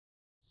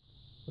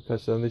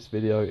Okay, so this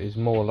video is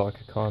more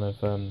like a kind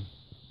of, I've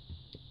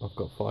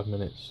got 5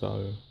 minutes,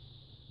 so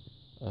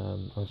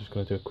I'm just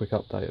going to do a quick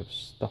update of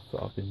stuff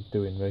that I've been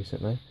doing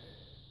recently.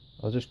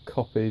 I just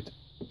copied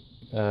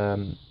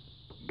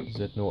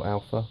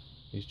zednoughtalpha.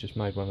 He's just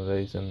made one of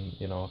these, and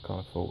you know, I kind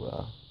of thought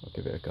I'll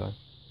give it a go.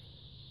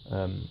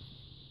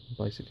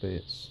 Basically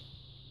it's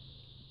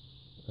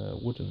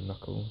wooden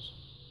knuckles.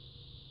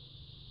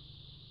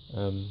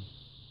 I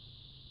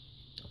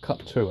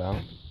cut 2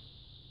 out.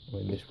 I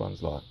mean, this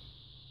one's like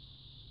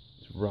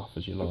as rough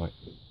as you like,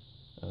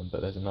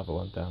 but there's another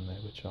one down there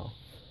which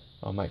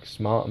I'll make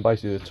smart, and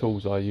basically the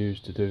tools I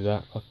used to do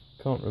that, I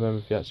can't remember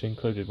if he actually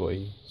included what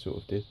he sort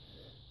of did,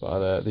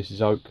 but this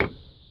is oak.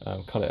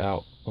 Cut it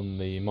out on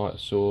the miter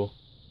saw,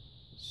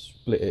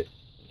 split it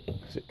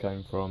because it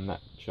came from that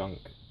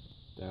chunk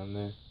down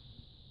there,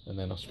 and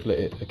then I split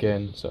it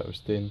again so it was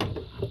thin.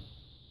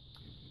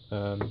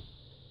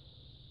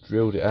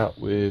 Drilled it out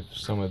with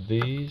some of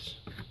these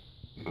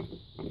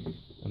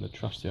and the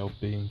trusty old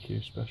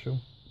B&Q special,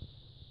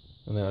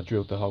 and then I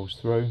drilled the holes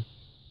through.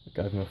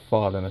 I gave them a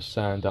file and a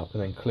sand up,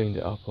 and then cleaned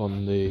it up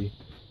on the,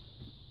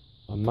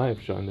 I may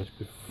have shown this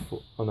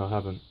before, oh no I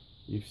haven't,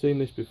 you've seen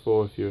this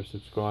before if you're a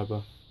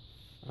subscriber.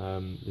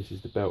 This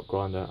is the belt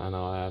grinder, and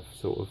I have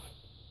sort of,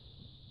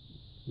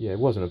 yeah, it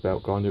wasn't a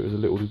belt grinder, it was a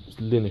little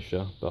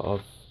linisher, but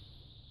I've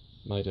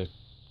made a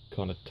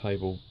kind of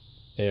table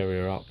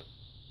area up,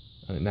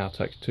 and it now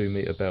takes 2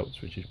 meter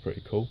belts, which is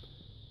pretty cool.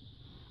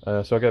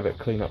 So I gave it a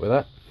clean up with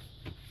that,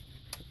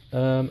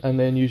 and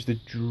then used the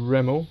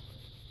Dremel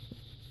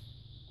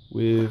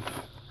with,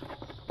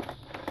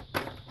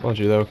 mind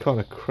you, they were kind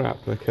of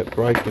crap, they kept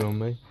breaking on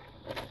me,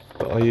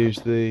 but I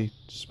used the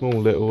small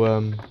little,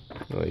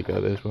 there you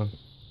go, there's one,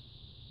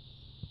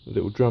 a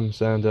little drum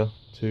sander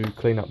to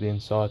clean up the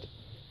inside,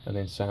 and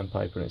then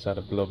sandpaper, and it's had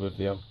a blob of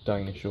the old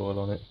Danish oil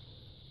on it.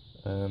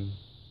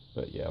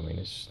 But yeah, I mean,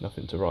 it's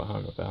nothing to write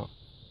home about,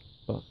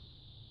 but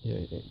yeah,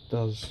 it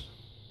does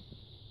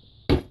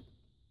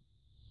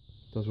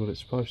what it's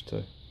supposed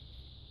to,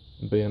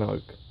 and be an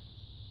oak.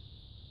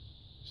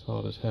 It's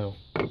hard as hell.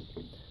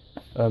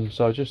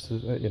 So just to,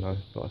 you know,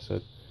 like I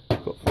said,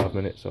 I've got 5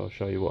 minutes, so I'll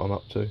show you what I'm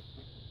up to.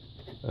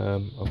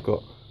 I've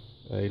got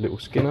a little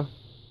skinner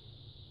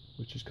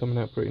which is coming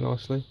out pretty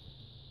nicely.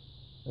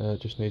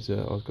 Just needs a,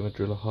 I was going to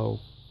drill a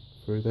hole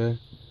through there,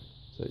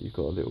 so you've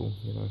got a little,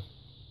 you know,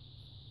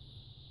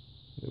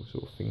 little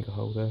sort of finger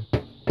hole there.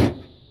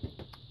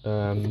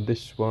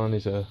 This one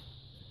is a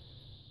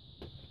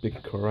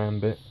big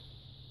karambit.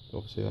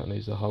 Obviously that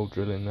needs a hole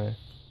drill in there,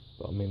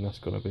 but I mean, that's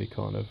going to be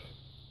kind of,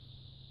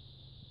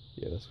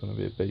 yeah, that's going to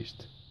be a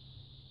beast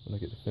when I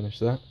get to finish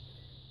that.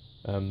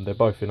 They're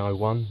both in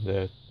 01,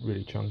 they're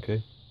really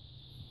chunky,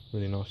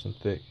 really nice and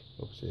thick.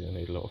 Obviously they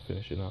need a lot of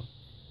finishing up.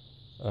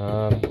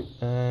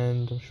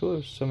 And I'm sure there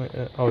was something,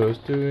 I was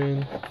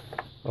doing,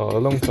 a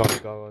long time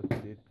ago I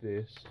did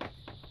this,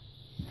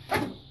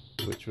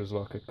 which was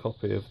like a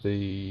copy of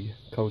the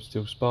Cold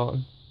Steel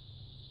Spartan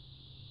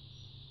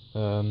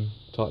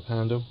type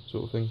handle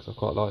sort of thing, because I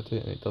quite liked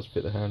it, and it does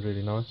fit the hand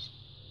really nice.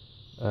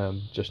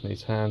 Just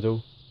needs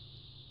handle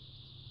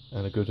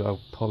and a good old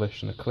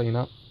polish and a clean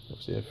up.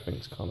 Obviously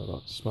everything's kind of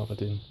like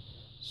smothered in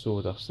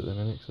sawdust at the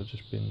minute because I've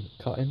just been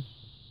cutting.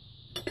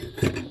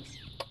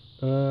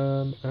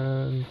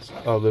 And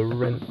the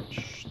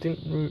wrench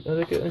didn't, did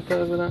I get any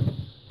further with that?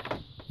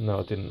 No,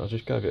 I didn't, I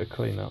just gave it a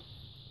clean up,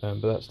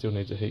 but that still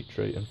needs a heat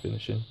treat and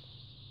finishing,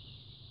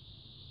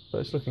 but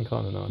it's looking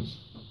kind of nice.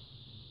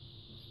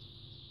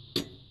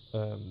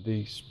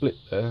 The split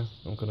there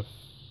I'm going to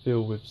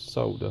fill with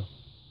solder,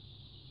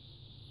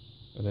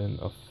 and then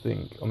I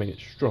think, I mean,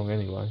 it's strong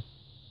anyway,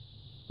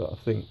 but I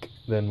think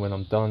then when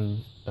I'm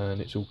done and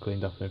it's all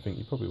cleaned up and everything,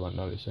 you probably won't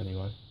notice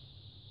anyway.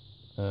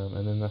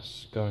 And then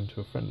that's going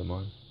to a friend of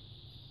mine.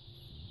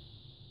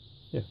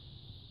 Yeah.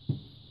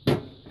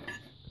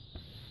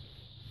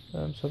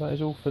 So that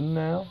is all for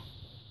now.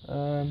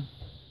 I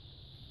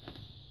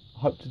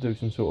hope to do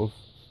some sort of,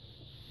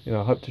 you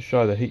know, I hope to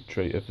show the heat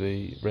treat of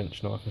the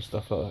wrench knife and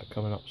stuff like that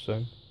coming up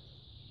soon.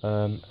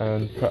 And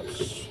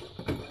perhaps,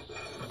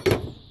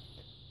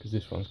 because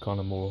this one's kind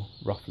of more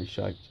roughly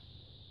shaped,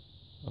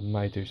 I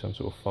may do some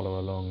sort of follow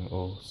along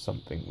or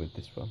something with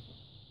this one.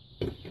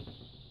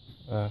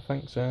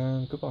 Thanks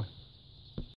and goodbye.